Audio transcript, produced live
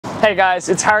Hey guys,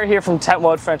 it's Harry here from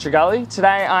Tentworld Ferntree Gully.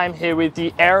 Today I'm here with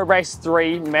the Aerobase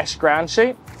 3 mesh ground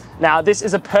sheet. Now this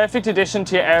is a perfect addition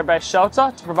to your Aerobase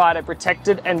shelter to provide a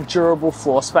protected and durable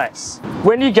floor space.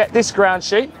 When you get this ground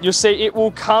sheet, you'll see it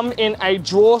will come in a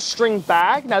drawstring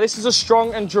bag. Now this is a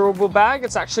strong and durable bag.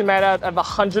 It's actually made out of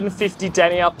 150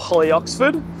 denier poly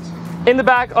Oxford. In the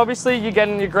bag, obviously you're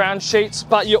getting your ground sheets,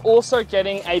 but you're also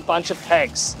getting a bunch of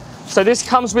pegs. So this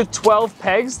comes with 12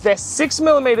 pegs. They're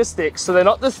 6mm thick, so they're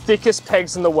not the thickest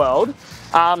pegs in the world.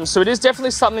 So it is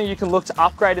definitely something you can look to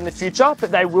upgrade in the future,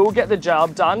 but they will get the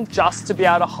job done just to be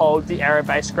able to hold the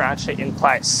Aerobase ground sheet in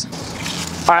place.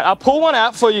 All right, I'll pull one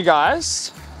out for you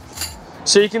guys.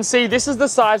 So you can see this is the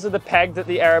size of the peg that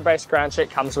the Aerobase ground sheet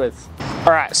comes with.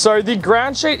 All right, so the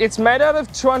ground sheet, it's made out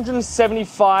of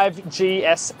 275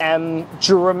 GSM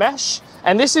Duramesh,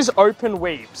 and this is open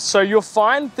weave. So you'll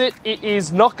find that it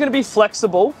is not going to be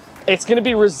flexible. It's going to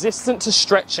be resistant to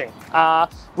stretching,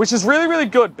 which is really, really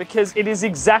good because it is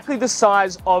exactly the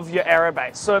size of your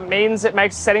Aerobase. So it means it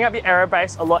makes setting up your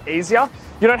Aerobase a lot easier.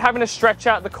 You're not having to stretch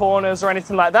out the corners or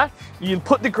anything like that. You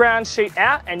put the ground sheet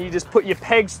out and you just put your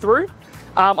pegs through.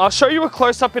 I'll show you a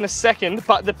close-up in a second,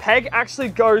 but the peg actually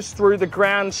goes through the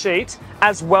ground sheet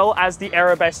as well as the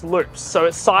Aerobase loops, so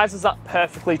it sizes up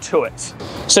perfectly to it.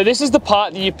 So this is the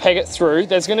part that you peg it through.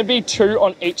 There's going to be 2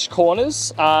 on each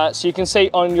corners. So you can see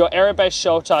on your Aerobase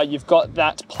shelter, you've got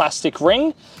that plastic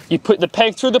ring. You put the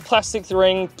peg through the plastic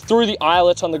ring, through the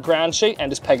eyelet on the ground sheet, and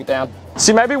just peg it down.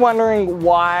 So you may be wondering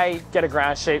why get a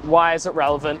ground sheet? Why is it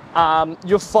relevant?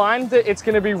 You'll find that it's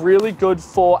going to be really good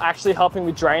for actually helping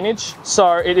with drainage.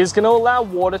 So it is going to allow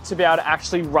water to be able to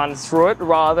actually run through it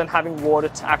rather than having water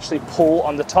to actually pull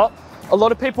on the top. A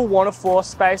lot of people want a floor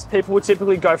space. People would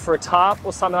typically go for a tarp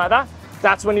or something like that.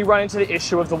 That's when you run into the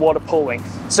issue of the water pooling.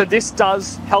 So this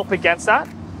does help against that.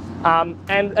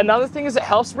 And another thing is it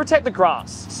helps protect the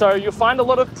grass. So you'll find a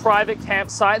lot of private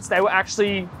campsites, they will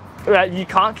actually, you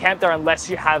can't camp there unless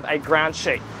you have a ground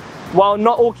sheet. While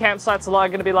not all campsites are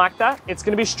going to be like that, it's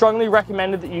going to be strongly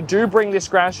recommended that you do bring this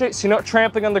ground sheet so you're not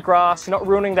trampling on the grass, you're not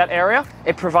ruining that area.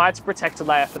 It provides a protected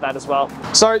layer for that as well.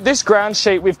 So this ground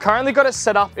sheet, we've currently got it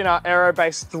set up in our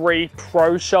Aerobase 3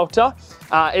 Pro shelter.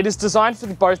 It is designed for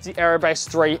both the Aerobase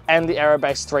 3 and the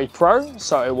Aerobase 3 Pro,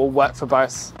 so it will work for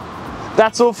both.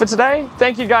 That's all for today.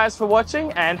 Thank you guys for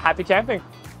watching and happy camping.